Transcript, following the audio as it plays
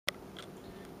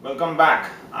Welcome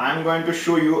back. I'm going to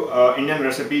show you an Indian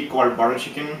recipe called butter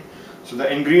chicken. So the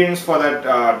ingredients for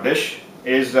that dish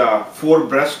is 4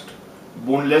 breast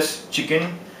boneless chicken,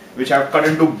 which I've cut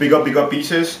into bigger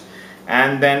pieces,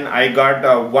 and then I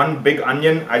got 1 big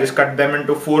onion. I just cut them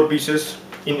into 4 pieces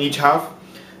in each half.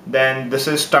 Then this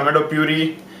is tomato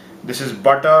puree, this is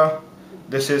butter,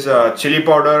 this is chili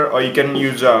powder, or you can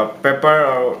use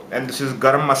pepper, and this is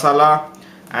garam masala,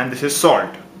 and this is salt.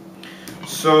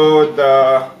 So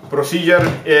the procedure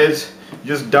is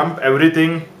just dump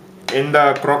everything in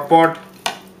the crock pot.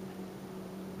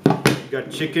 You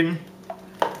got chicken,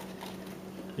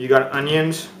 you got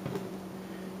onions,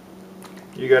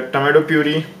 you got tomato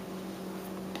puree.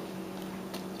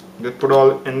 Just put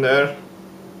all in there.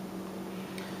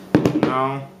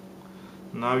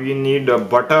 Now you need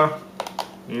butter.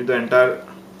 You need the entire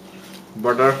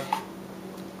butter.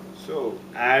 So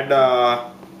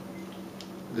add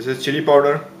this is chili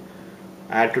powder.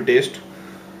 Add to taste.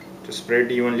 Just spread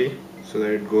it evenly so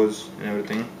that it goes and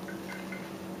everything.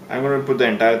 I'm gonna put the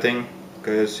entire thing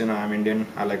because I'm Indian.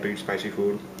 I like to eat spicy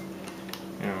food.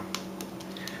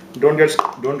 Don't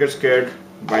get scared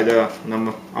by the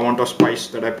amount of spice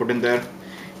that I put in there.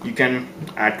 You can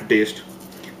add to taste.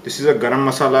 This is a garam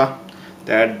masala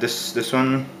that this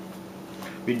one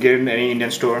we get in any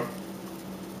Indian store.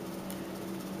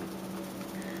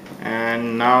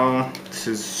 And now this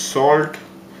is salt.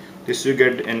 This you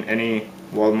get in any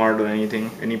Walmart or anything,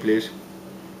 any place.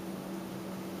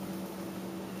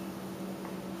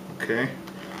 Okay,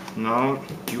 now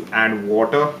you add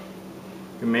water.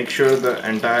 You make sure the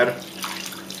entire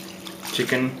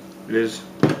chicken is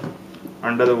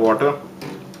under the water,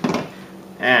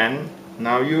 and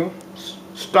now you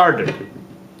start it,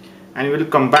 and you will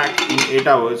come back in 8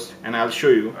 hours and I'll show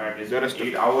you. Alright, it's just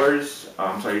 8 hours.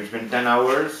 Sorry, it's been 10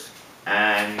 hours,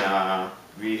 and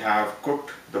we have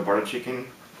cooked the butter chicken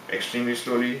extremely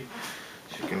slowly.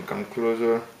 So you can come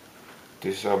closer.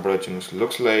 This is how butter chicken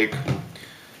looks like,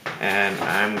 and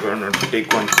I'm gonna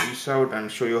take one piece out and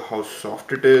show you how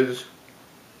soft it is.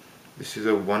 This is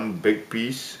a one big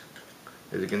piece.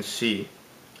 As you can see,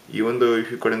 even though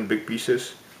if you cut in big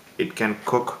pieces, it can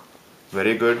cook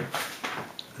very good.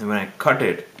 And when I cut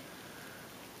it,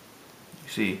 you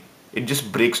see, it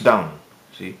just breaks down.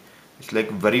 See, it's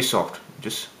like very soft,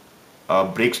 just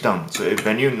breaks down. So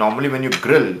when you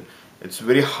grill, it's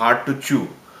very hard to chew,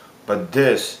 but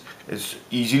this is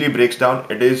easily breaks down.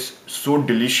 It is so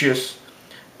delicious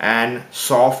and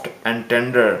soft and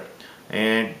tender,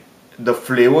 and the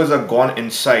flavors are gone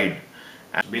inside.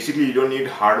 And basically, you don't need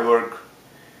hard work.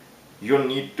 You don't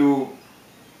need to.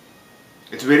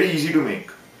 It's very easy to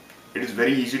make. It is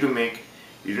very easy to make.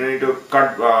 You don't need to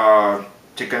cut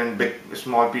chicken in big,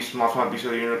 small pieces.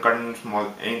 You need to cut in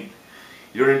small.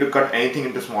 You don't need to cut anything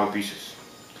into small pieces.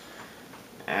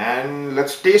 And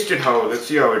let's taste it. Let's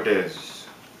see how it is.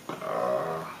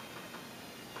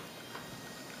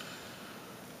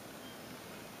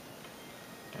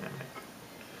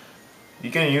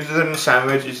 You can use it in a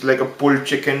sandwich. It's like a pulled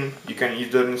chicken. You can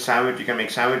use it in a sandwich. You can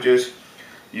make sandwiches.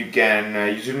 You can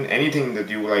use it in anything that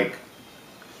you like.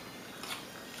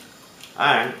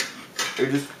 And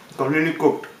it is completely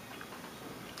cooked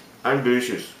and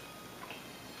delicious.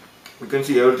 You can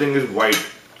see everything is white.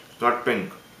 It's not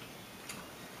pink.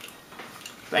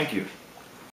 Thank you.